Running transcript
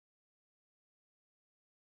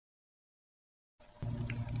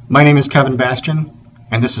My name is Kevin Bastian,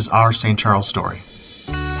 and this is our St. Charles story.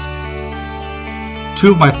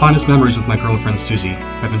 Two of my fondest memories with my girlfriend Susie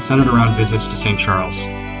have been centered around visits to St. Charles.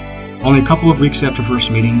 Only a couple of weeks after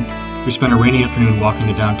first meeting, we spent a rainy afternoon walking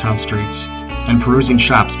the downtown streets and perusing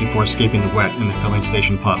shops before escaping the wet in the filling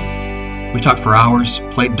station pub. We talked for hours,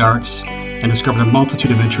 played darts, and discovered a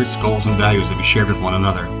multitude of interests, goals, and values that we shared with one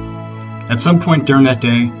another. At some point during that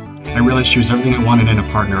day, I realized she was everything I wanted in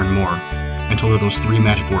a partner and more, and told her those three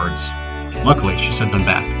magic words. Luckily, she said them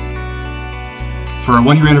back. For our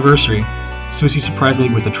one-year anniversary, Susie surprised me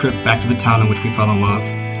with a trip back to the town in which we fell in love,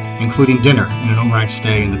 including dinner and an overnight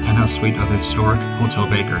stay in the penthouse suite of the historic Hotel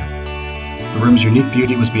Baker. The room's unique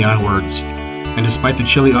beauty was beyond words, and despite the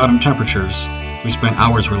chilly autumn temperatures, we spent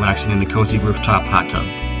hours relaxing in the cozy rooftop hot tub.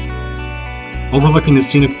 Overlooking the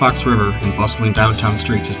scenic Fox River and bustling downtown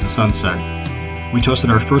streets as the sun set, we toasted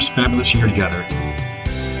our first fabulous year together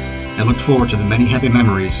and looked forward to the many happy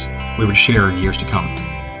memories we would share in years to come.